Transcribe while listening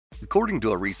According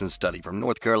to a recent study from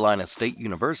North Carolina State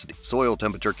University, soil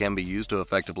temperature can be used to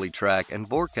effectively track and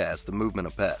forecast the movement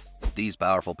of pests. These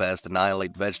powerful pests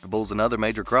annihilate vegetables and other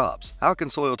major crops. How can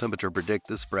soil temperature predict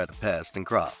the spread of pests in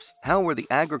crops? How were the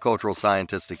agricultural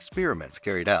scientists' experiments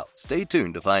carried out? Stay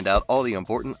tuned to find out all the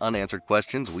important unanswered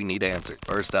questions we need answered.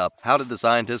 First up, how did the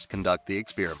scientists conduct the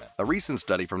experiment? A recent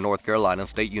study from North Carolina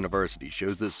State University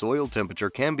shows that soil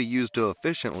temperature can be used to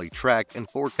efficiently track and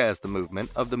forecast the movement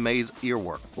of the maize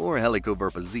earworm, or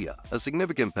Helicoverpa, a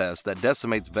significant pest that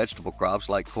decimates vegetable crops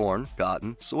like corn,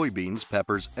 cotton, soybeans,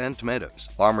 peppers, and tomatoes.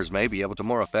 Farmers may be able to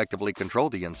more effectively control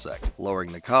the insect,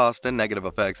 lowering the cost and negative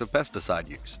effects of pesticide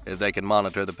use, if they can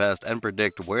monitor the pest and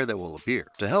predict where they will appear.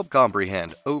 To help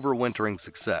comprehend overwintering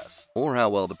success, or how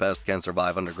well the pest can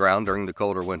survive underground during the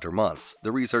colder winter months,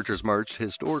 the researchers merged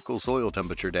historical soil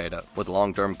temperature data with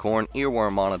long-term corn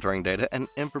earworm monitoring data and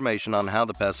information on how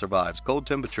the pest survives cold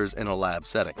temperatures in a lab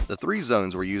setting. The three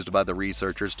zones were used by the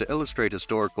researchers to illustrate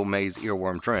historical maize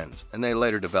earworm trends, and they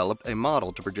later developed a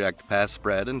model to project past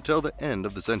spread until the end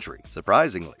of the century.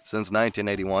 Surprisingly, since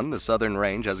 1981, the southern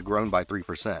range has grown by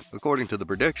 3%. According to the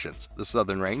predictions, the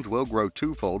southern range will grow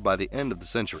twofold by the end of the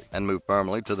century and move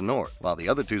firmly to the north, while the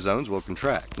other two zones will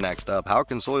contract. Next up, how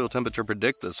can soil temperature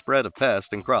predict the spread of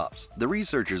pests in crops? The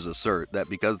researchers assert that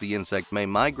because the insect may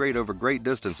migrate over great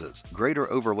distances, greater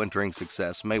overwintering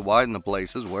success may widen the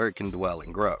places where it can dwell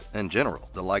and grow. In general,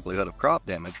 the likelihood of crop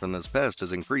damage from this pest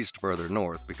is increased further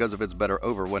north because of its better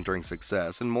overwintering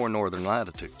success in more northern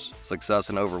latitudes. Success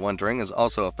in overwintering is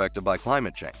also affected by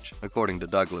climate change. According to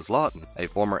Douglas Lawton, a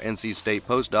former NC State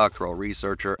postdoctoral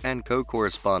researcher and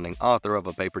co-corresponding author of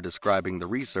a paper describing the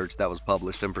research that was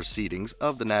published in Proceedings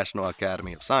of the National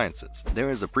Academy of Sciences, there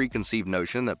is a preconceived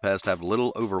notion that pests have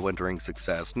little overwintering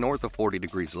success north of 40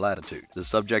 degrees latitude. The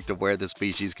subject of where the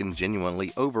species can genuinely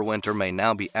overwinter may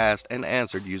now be asked and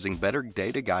answered using better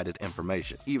data-guided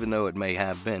information, even though it may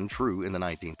have been true in the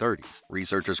 1930s.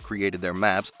 Researchers created their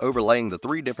maps overlaying the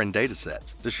three different data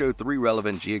sets to show three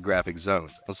relevant geographic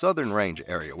zones: a southern range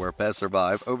area where pests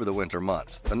survive over the winter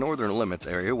months, a northern limits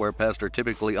area where pests are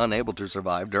typically unable to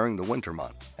survive during the winter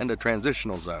months, and a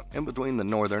transitional zone in between the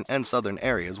northern and southern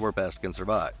areas where pests can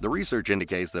survive. The research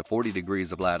indicates that 40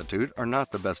 degrees of latitude are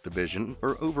not the best division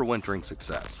for overwintering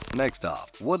success. Next off,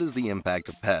 what is the impact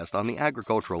of pests on the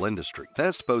agricultural industry?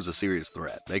 Pests pose a serious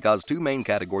threat. They cause two main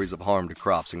categories of harm to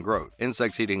crops and growth.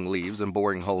 Insects eating leaves and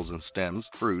boring holes in stems,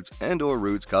 fruits, and/or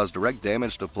roots cause direct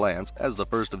damage to plants as the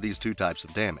first of these two types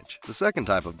of damage. The second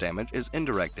type of damage is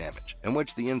indirect damage, in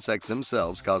which the insects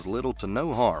themselves cause little to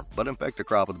no harm but infect a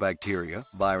crop with bacteria,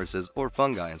 viruses, or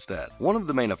fungi instead. One of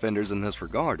the main offenders in this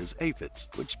regard is aphids,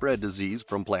 which spread disease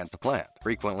from plant to plant,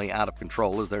 frequently out of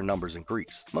control as their numbers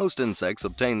increase. Most insects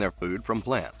obtain their food from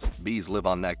plants. Bees live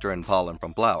on nectar and pollen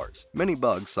from flowers. Many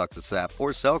bugs suck the sap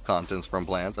or cell contents from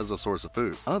plants as a source of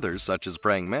food. Others, such as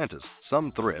praying mantis,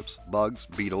 some thrips, bugs,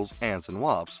 beetles, ants, and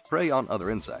wasps, prey on other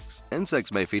insects.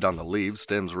 Insects may feed on the leaves,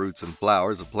 stems, roots, and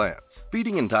flowers of plants.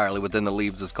 Feeding entirely within the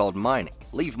leaves is called mining.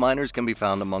 Leaf miners can be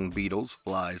found among beetles,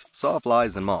 flies,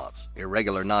 sawflies, and moths.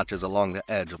 Irregular notches along the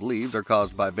edge of leaves are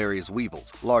caused by various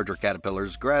weevils, larger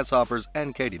caterpillars, grasshoppers,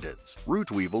 and katydids.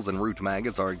 Root weevils and root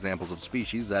maggots are examples of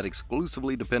species that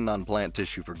exclusively depend on plant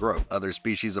tissue for growth. Other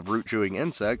species of root-chewing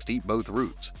insects eat both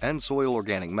roots and soil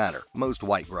organic matter, most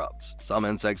white grubs. Some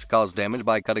insects cause damage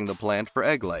by cutting the plant for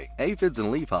egg laying. Aphids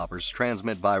and leafhoppers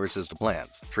transmit viruses to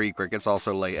plants. Tree crickets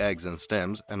also lay eggs in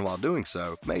stems, and while doing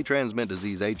so, may transmit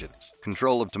disease agents.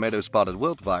 Control of tomato spotted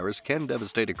wilt virus can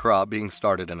devastate a crop being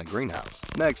started in a greenhouse.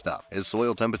 Next up, is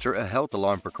soil temperature a health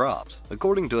alarm for crops?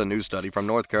 According to a new study from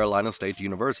North Carolina State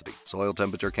University, soil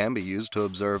temperature can be used to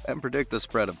observe and predict the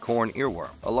spread of corn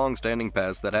earworm, a long-standing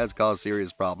pest that has caused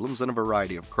serious problems in a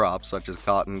variety of crops such as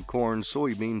cotton, corn,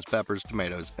 soybeans, peppers,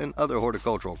 tomatoes, and other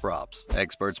horticultural crops.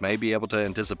 Experts may be able to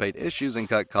anticipate issues and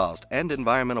cut cost and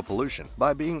environmental pollution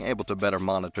by being able to better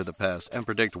monitor the pest and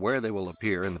predict where they will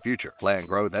appear in the future. Plant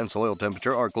growth and soil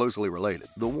temperature are closely related.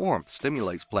 The warmth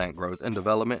stimulates plant growth and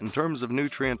development in terms of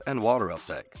nutrient and water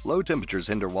uptake. Low temperatures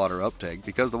hinder water uptake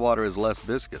because the water is less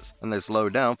viscous and they slow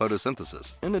down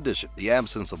photosynthesis. In addition, the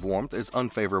absence of warmth is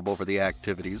unfavorable for the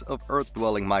activities of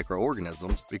earth-dwelling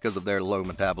microorganisms because of their low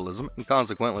metabolism and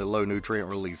consequently low nutrient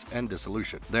release and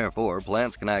dissolution. Therefore,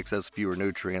 plants can access fewer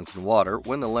nutrients and water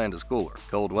when the land is cooler.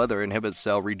 Cold weather inhibits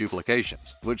cell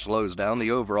reduplications, which slows down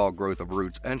the overall growth of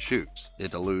roots and shoots.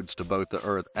 It alludes to both the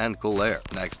earth and cool air.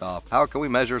 Next off, how can we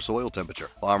measure soil temperature?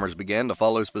 Farmers began to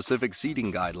follow specific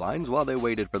seeding guidelines while they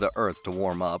waited for the earth to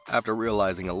warm up after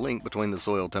realizing a link between the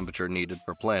soil temperature needed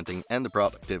for planting and the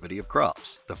productivity of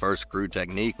crops. The first crude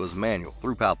technique was manual,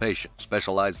 through palpation.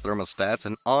 Specialized thermostats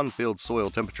and on-field soil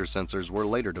temperature sensors were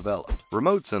later developed.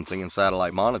 Remote sensing and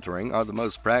satellite monitoring are the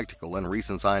most practical and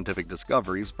recent scientific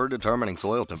discoveries for determining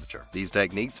soil temperature. These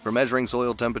techniques for measuring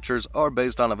soil temperatures are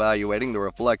based on evaluating the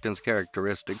reflectance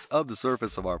characteristics of the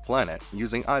surface of our planet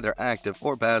using either active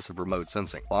or passive remote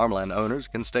sensing. Farmland owners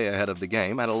can stay ahead of the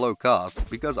game at a low cost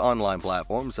because online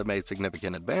platforms have made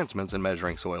significant advancements in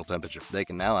measuring soil temperature. They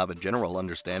can now have a general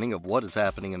understanding of what is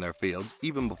happening in their fields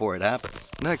even before it happens.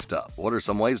 Next up, what are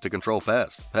some ways to control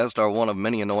pests? Pests are one of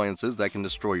many annoyances that can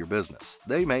destroy your business.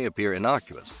 They may appear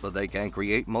innocuous, but they can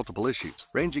create multiple issues,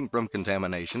 ranging from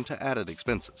contamination to added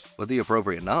expenses. With the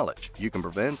appropriate knowledge, you can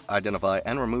prevent, identify,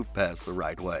 and remove pests the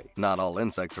right way. Not all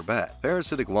insects are bad.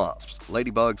 Parasitic wasps,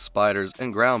 ladybugs, spiders,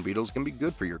 and ground beetles can be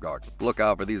good for your garden. Look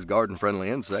out for these garden-friendly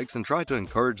insects and try to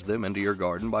encourage them into your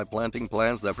garden by planting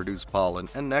plants that produce pollen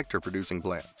and nectar-producing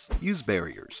plants. Use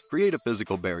barriers. Create a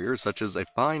physical barrier such as a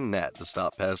fine net to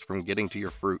stop pests from getting to your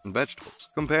fruit and vegetables.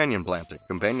 Companion planting.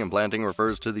 Companion planting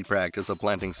refers to the practice of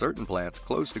planting certain plants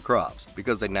close to crops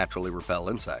because they naturally repel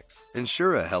insects.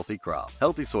 Ensure a healthy crop.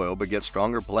 Healthy soil begets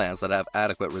stronger plants that have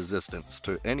adequate resistance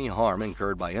to any harm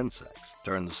incurred by insects.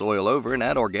 Turn the soil over and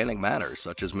add organic matter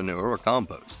such as manure or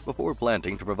compost before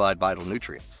planting to provide vital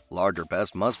nutrients. Larger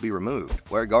pests must be removed.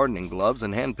 Wear gardening gloves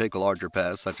and handpick larger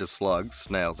pests such as slugs,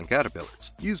 snails, and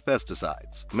caterpillars. Use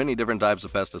pesticides. Many different types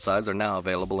of pesticides are now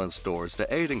available in stores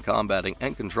to aid in combating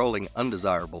and controlling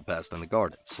undesirable pests in the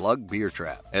garden. Slug beer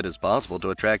trap. It is possible to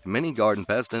attract many garden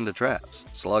pests into traps.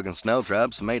 Slug and snail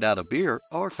traps made out of beer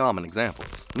are common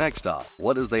examples. Next up,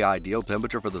 what is the ideal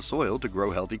temperature for the soil to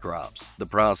grow healthy crops? The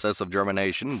process of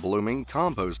germination, blooming,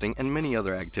 composting, and many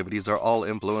other activities are all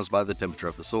influenced by the temperature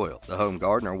of the soil. The home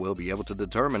gardener will be able to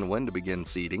determine when to begin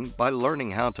seeding by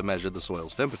learning how to measure the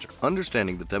soil's temperature.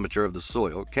 Understanding the temperature of the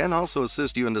soil can also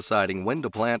assist you in deciding when to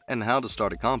plant and how to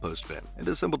start a compost bin. It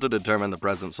is simple to determine the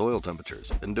present soil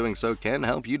temperatures, and doing so can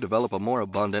help you develop a more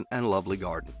abundant and lovely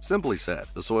garden. Simply said,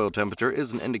 the soil temperature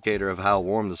is an indicator of how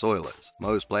warm the soil is.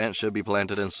 Most plants should be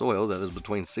planted in soil that is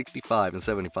between 65 and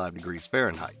 75 degrees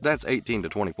Fahrenheit. That's 18 to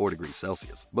 24 degrees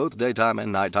Celsius. Both daytime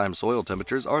and nighttime soil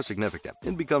temperatures are significant.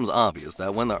 It becomes obvious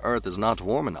that when the earth is not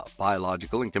warm enough,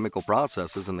 biological and chemical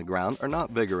processes in the ground are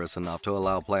not vigorous enough to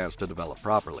allow plants to develop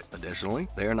properly. Additionally,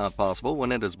 they are not possible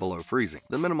when it is below freezing.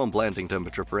 The minimum planting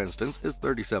temperature, for instance, is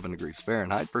 37 degrees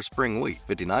Fahrenheit for spring wheat,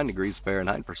 59 degrees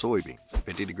Fahrenheit for soybeans,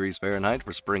 50 degrees Fahrenheit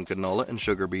for spring canola and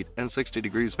sugar beet, and 60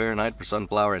 degrees Fahrenheit for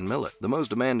sunflower and millet. The most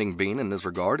demanding bean in this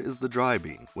regard is the dry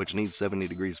bean, which needs 70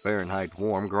 degrees Fahrenheit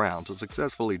warm ground to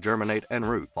successfully germinate and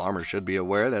root. Farmers should be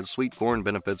aware that sweet corn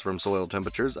benefits from soil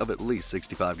temperatures of at least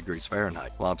 65 degrees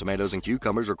Fahrenheit, while tomatoes and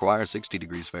cucumbers require 60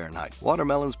 degrees Fahrenheit.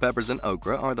 Watermelons, peppers, and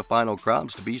okra are the final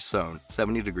crops to be sown,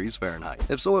 70 degrees Fahrenheit.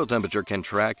 If soil temperature can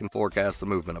track and forecast the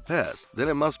movement of pests, then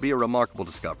it must be a remarkable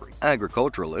discovery.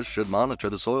 Agriculturalists should monitor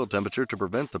the soil temperature to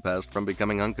prevent the pest from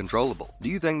becoming uncontrollable. Do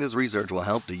you think this research will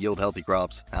help to yield healthy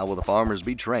crops? How will the farmers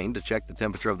be trained to check the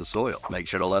temperature of the soil? Make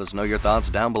sure to let us know your thoughts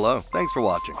down below. Thanks for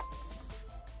watching.